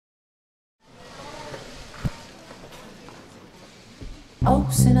Oh,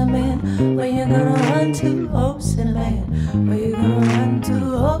 cinnamon, where you gonna run to? Oh, cinnamon, where you gonna run to?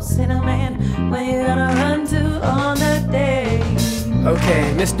 Oh, cinnamon, where you gonna run to on that day?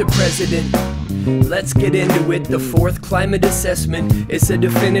 Okay, Mr. President, let's get into it. The fourth climate assessment is a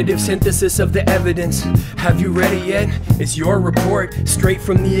definitive synthesis of the evidence. Have you read it yet? It's your report, straight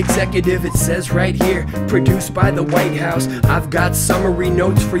from the executive. It says right here, produced by the White House. I've got summary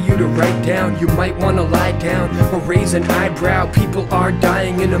notes for you to write down. You might want to lie down or raise an eyebrow. People are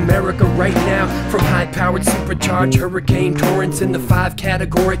dying in America right now from high-powered supercharged hurricane torrents in the 5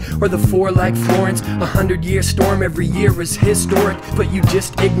 category or the 4 like Florence. 100-year storm every year is historic, but you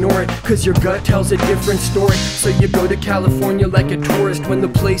just ignore it cause your gut tells a different story. So you go to California like a tourist when the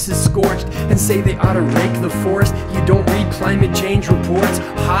place is scorched and say they ought to rake the forest. You don't read climate change reports.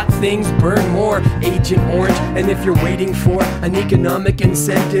 Hot things burn more, Agent Orange. And if you're waiting for an economic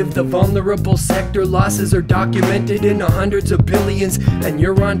incentive, the vulnerable sector losses are documented in the hundreds of billions. And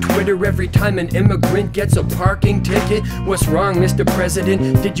you're on Twitter every time an immigrant gets a parking ticket. What's wrong, Mr.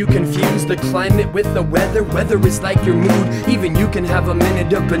 President? Did you confuse the climate with the weather? Weather is like your mood. Even you can have a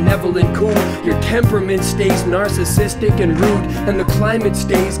minute of benevolent cool. Your temperament stays narcissistic and rude, and the climate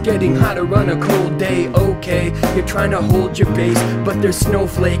stays getting hotter on a cold day. Okay, you're trying to hold your base, but there's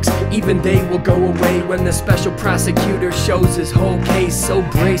snowflakes. Even they will go away when the special prosecutor shows his whole case. So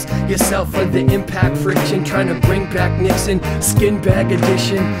brace yourself for the impact friction, trying to bring back Nixon, skin bag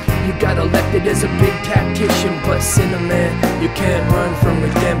edition. You got elected as a big tactician, but cinnamon, you can't run from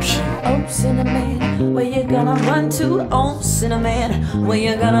redemption. Oh, cinnamon, where you gonna run to? Oh, cinnamon, where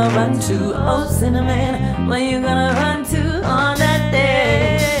you gonna run to? Oh, cinnamon, where you gonna run to on that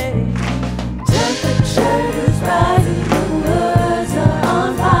day? Temperatures rising, the woods are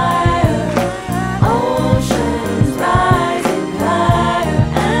on fire. Oceans rising higher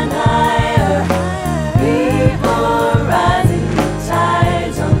and higher. People rising, the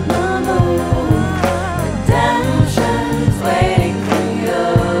tides on the moon. Redemption's waiting for you.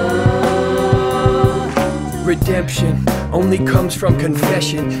 Redemption only comes from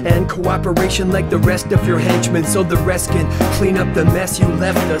confession and cooperation like the rest of your henchmen, so the rest can clean up the mess you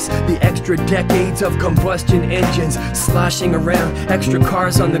left us. The extra decades of combustion engines sloshing around, extra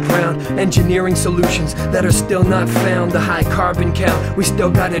cars on the ground, engineering solutions that are still not found. The high carbon count we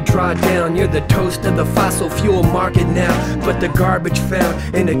still gotta draw down. You're the toast of the fossil fuel market now, but the garbage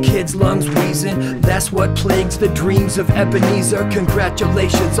found in a kid's lungs wheezing, that's what plagues the dreams of Ebenezer.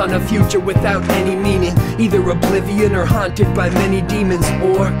 Congratulations on a future without any meaning, either oblivion or haunted by many demons,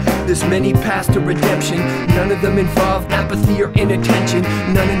 or there's many paths to redemption. None of them involve apathy or inattention.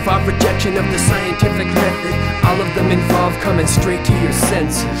 None involve rejection of the scientific method. All of them involve coming straight to your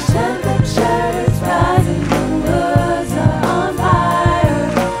senses. Temperatures rising, the woods are on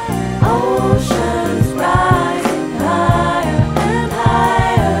fire. Oceans rising higher and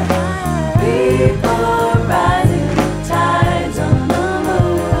higher. People rising, the tides on the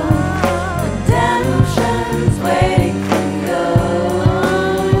moon. Redemption's waiting.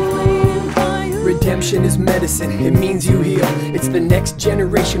 Redemption is medicine, it means you heal. It's the next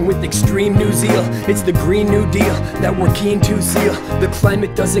generation with extreme new zeal. It's the Green New Deal that we're keen to seal. The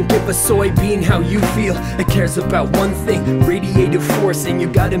climate doesn't give a soybean how you feel. It cares about one thing, radiative forcing. You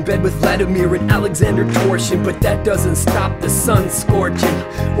got in bed with Vladimir and Alexander Torshin, but that doesn't stop the sun scorching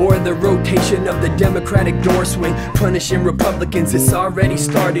or the rotation of the Democratic door swing. Punishing Republicans, it's already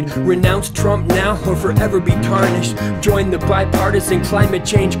started. Renounce Trump now or forever be tarnished. Join the bipartisan climate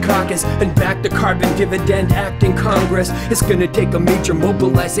change caucus and back the Carbon Dividend Act in Congress. It's gonna take a major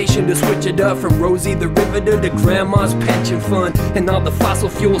mobilization to switch it up from Rosie the Riveter to Grandma's pension fund, and all the fossil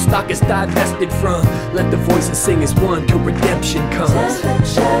fuel stock is divested from. Let the voices sing as one till redemption comes.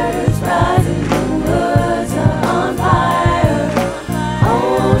 Temperatures rising, the woods are on fire.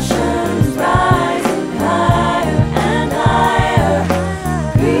 Oceans rising higher and higher.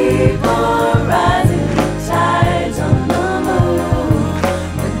 People rising, the tides on the moon.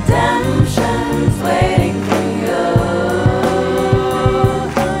 Redemption's waiting for you.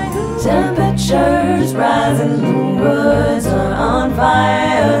 Temperatures rising, the woods are on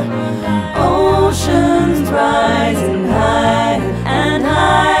fire. Oceans rising higher and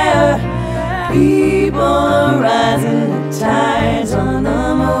higher. People rising, the tides on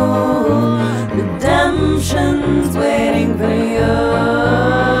the moon. Redemption's waiting for you.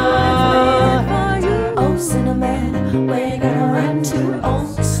 Oh, cinnamon, where you gonna run to? Oh,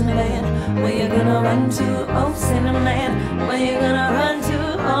 cinnamon, where you gonna run to? Oh, cinnamon, where you gonna run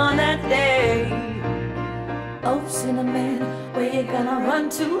to on that day? Oh, cinnamon, where you gonna run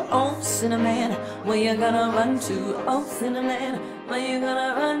to? Oh, cinnamon, where you gonna run to? Oh, cinnamon, where you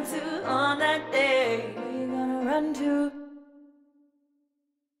gonna run to on that day? Where you gonna run to?